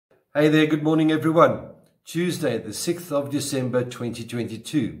Hey there, good morning everyone. Tuesday, the 6th of December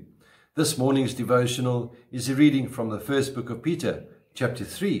 2022. This morning's devotional is a reading from the first book of Peter, chapter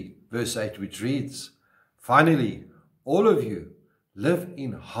 3, verse 8, which reads, "Finally, all of you live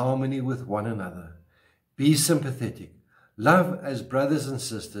in harmony with one another. Be sympathetic, love as brothers and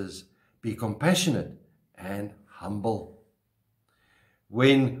sisters, be compassionate and humble."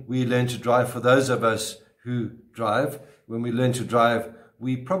 When we learn to drive, for those of us who drive, when we learn to drive,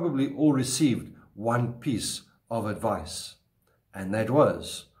 we probably all received one piece of advice, and that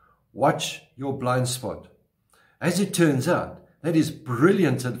was, watch your blind spot. As it turns out, that is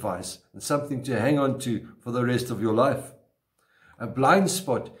brilliant advice and something to hang on to for the rest of your life. A blind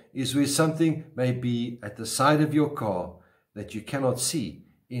spot is where something may be at the side of your car that you cannot see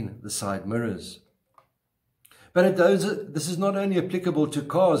in the side mirrors. But this is not only applicable to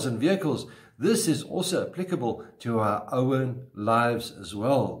cars and vehicles, this is also applicable to our own lives as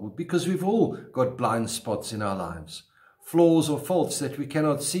well, because we've all got blind spots in our lives, flaws or faults that we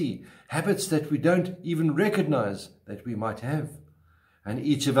cannot see, habits that we don't even recognize that we might have. And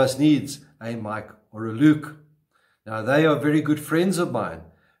each of us needs a Mike or a Luke. Now, they are very good friends of mine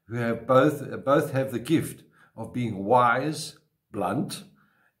who have both have the gift of being wise, blunt,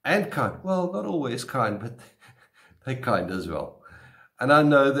 and kind. Well, not always kind, but they're kind as well. And I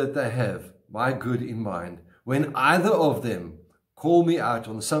know that they have my good in mind when either of them call me out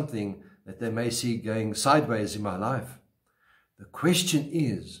on something that they may see going sideways in my life. The question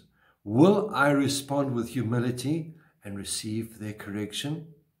is, will I respond with humility and receive their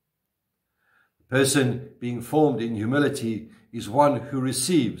correction? The person being formed in humility is one who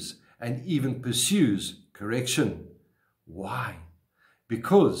receives and even pursues correction. Why?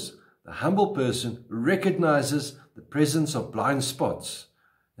 Because the humble person recognizes the presence of blind spots.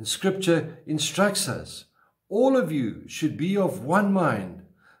 And Scripture instructs us, all of you should be of one mind,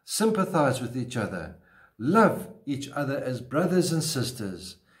 sympathize with each other, love each other as brothers and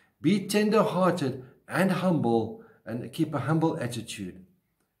sisters, be tender-hearted and humble, and keep a humble attitude.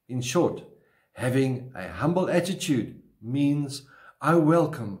 In short, having a humble attitude means I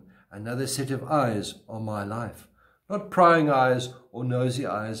welcome another set of eyes on my life. Not prying eyes or nosy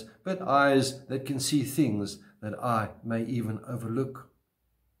eyes, but eyes that can see things that I may even overlook.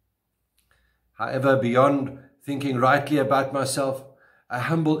 However, beyond thinking rightly about myself, a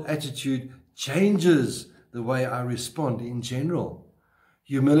humble attitude changes the way I respond in general.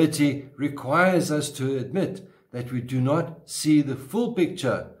 Humility requires us to admit that we do not see the full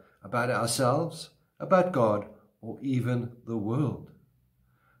picture about ourselves, about God, or even the world.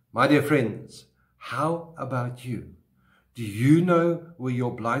 My dear friends, how about you? Do you know where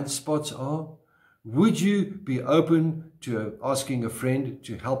your blind spots are? Would you be open to asking a friend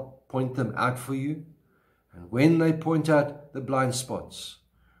to help point them out for you? And when they point out the blind spots,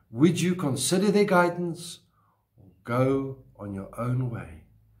 would you consider their guidance or go on your own way?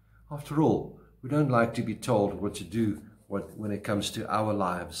 After all, we don't like to be told what to do when it comes to our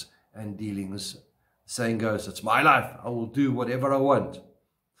lives and dealings. The saying goes, it's my life, I will do whatever I want.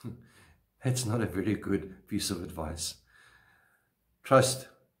 That's not a very good piece of advice. Trust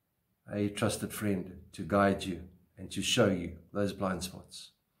a trusted friend to guide you and to show you those blind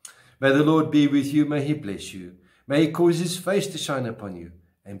spots. May the Lord be with you. May He bless you. May He cause His face to shine upon you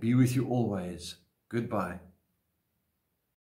and be with you always. Goodbye.